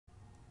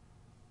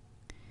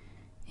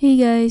Hey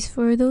guys,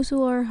 for those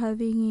who are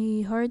having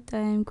a hard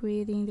time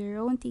creating their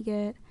own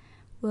ticket,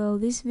 well,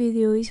 this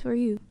video is for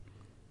you.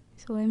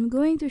 So I'm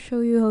going to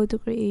show you how to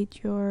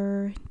create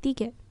your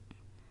ticket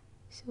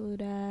so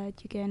that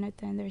you can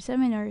attend our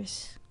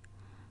seminars.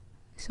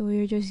 So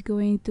you're just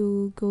going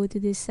to go to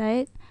this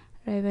site,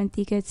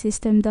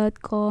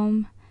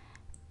 riventicketsystem.com,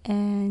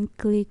 and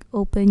click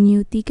open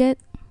new ticket.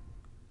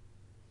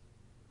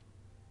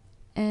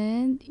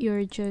 And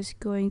you're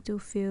just going to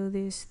fill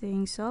these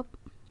things up.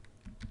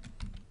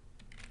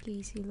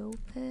 Casey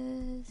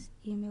Lopez,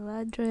 email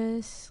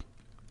address.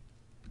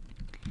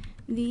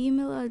 The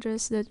email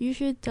address that you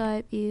should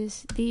type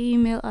is the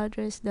email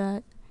address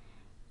that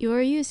you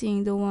are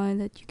using, the one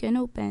that you can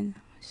open,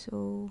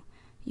 so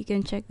you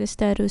can check the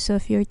status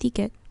of your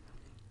ticket.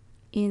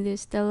 In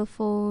this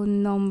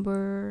telephone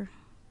number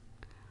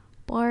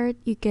part,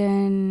 you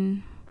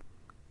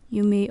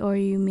may or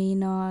you may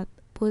not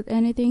put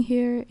anything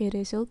here. It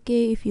is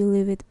okay if you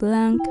leave it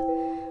blank.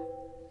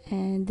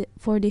 And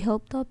for the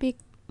help topic,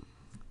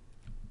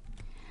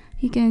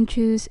 you can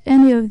choose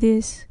any of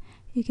this.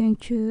 You can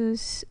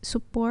choose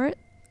support.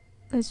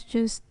 Let's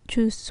just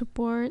choose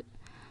support.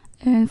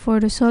 And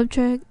for the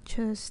subject,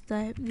 just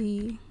type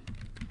the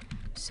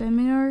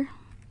seminar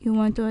you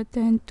want to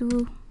attend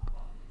to.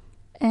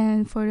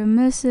 And for the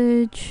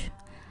message,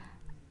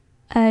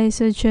 I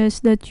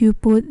suggest that you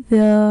put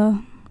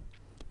the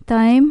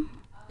time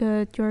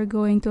that you're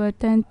going to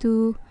attend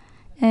to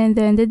and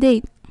then the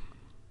date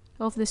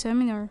of the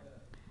seminar.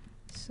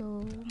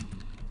 So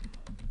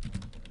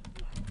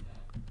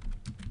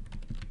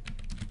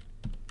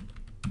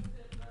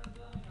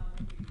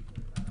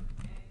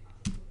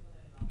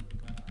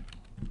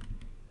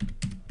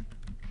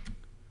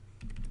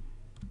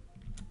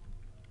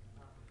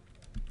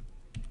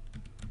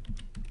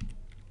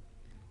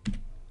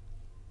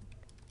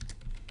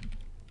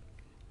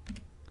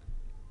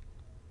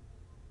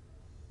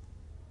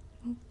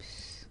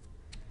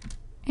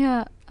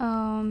yeah,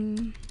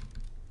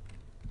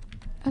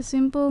 a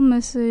simple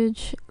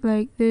message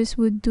like this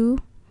would do.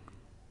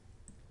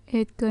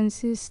 It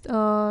consists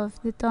of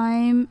the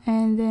time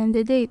and then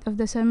the date of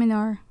the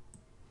seminar.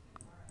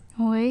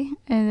 Okay,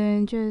 and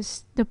then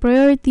just the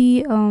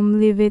priority,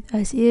 leave it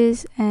as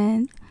is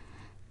and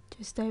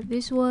just type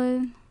this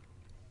one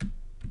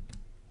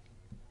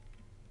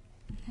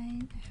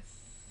 9F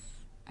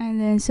and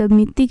then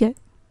submit ticket.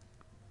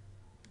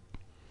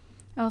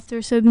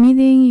 After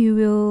submitting, you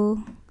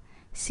will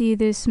see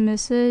this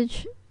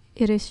message.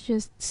 It is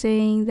just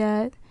saying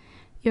that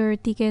your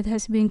ticket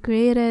has been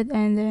created,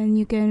 and then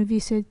you can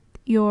visit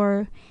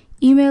your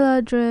email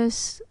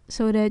address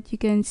so that you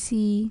can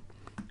see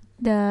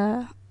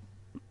the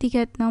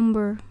ticket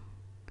number,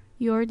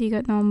 your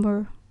ticket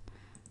number.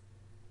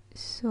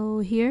 So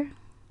here,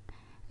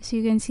 as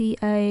you can see,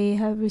 I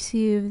have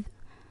received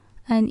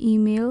an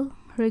email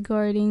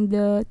regarding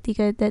the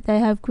ticket that I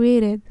have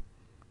created.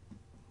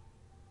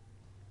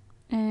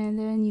 And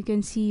then you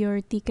can see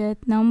your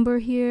ticket number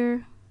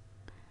here.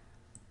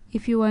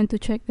 If you want to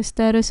check the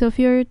status of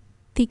your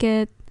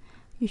ticket,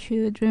 you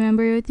should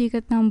remember your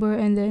ticket number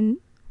and then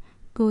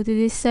go to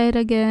this site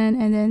again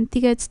and then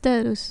ticket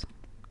status.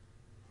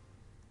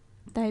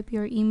 Type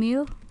your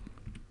email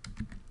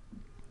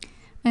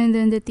and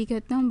then the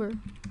ticket number.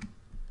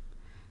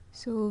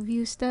 So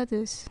view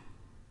status.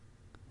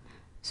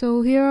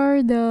 So here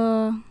are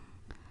the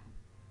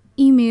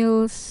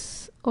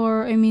emails,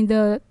 or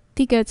the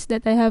tickets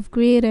that I have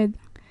created.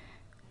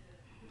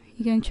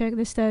 You can check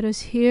the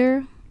status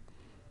here.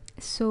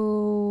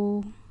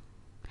 So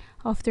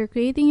after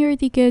creating your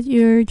ticket,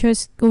 you're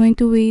just going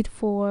to wait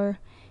for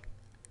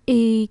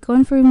a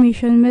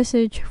confirmation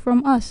message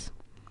from us,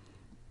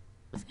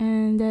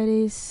 and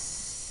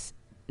that's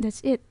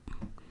it.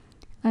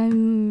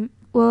 I'm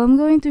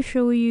going to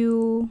show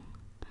you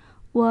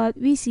what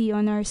we see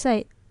on our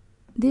site.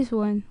 This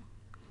one,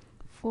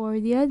 for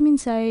the admin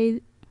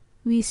side,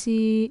 we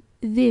see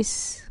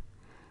this.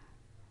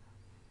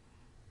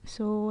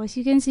 So as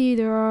you can see,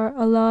 there are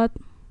a lot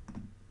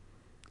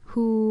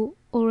who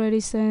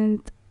already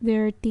sent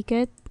their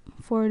ticket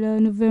for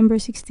the November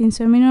 16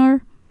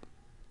 seminar.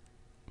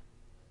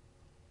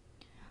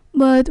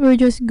 But we're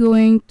just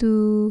going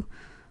to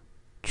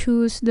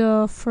choose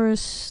the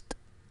first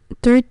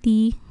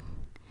 30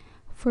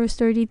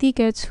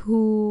 tickets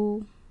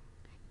who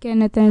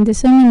can attend the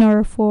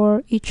seminar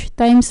for each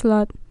time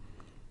slot.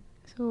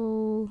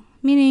 So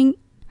meaning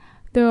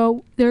there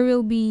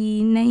will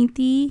be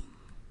 90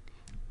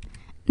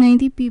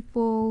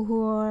 people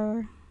who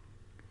are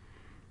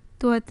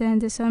to attend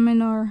the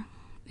seminar,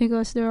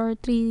 because there are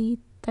 3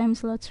 time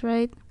slots,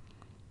 right?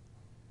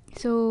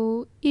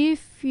 So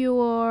if you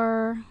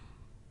are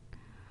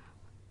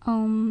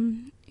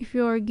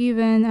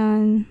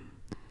given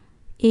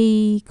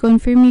a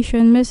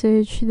confirmation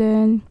message,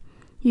 then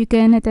you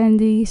can attend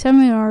the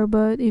seminar.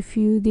 But if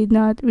you did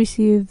not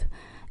receive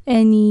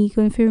any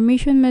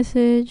confirmation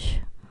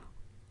message,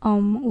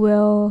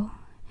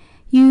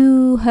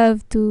 you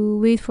have to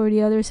wait for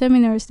the other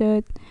seminars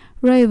that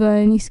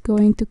Rivan is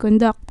going to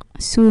conduct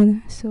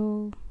soon.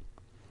 So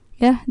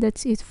yeah,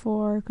 that's it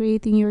for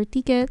creating your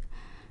ticket.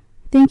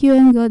 Thank you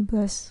and God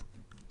bless.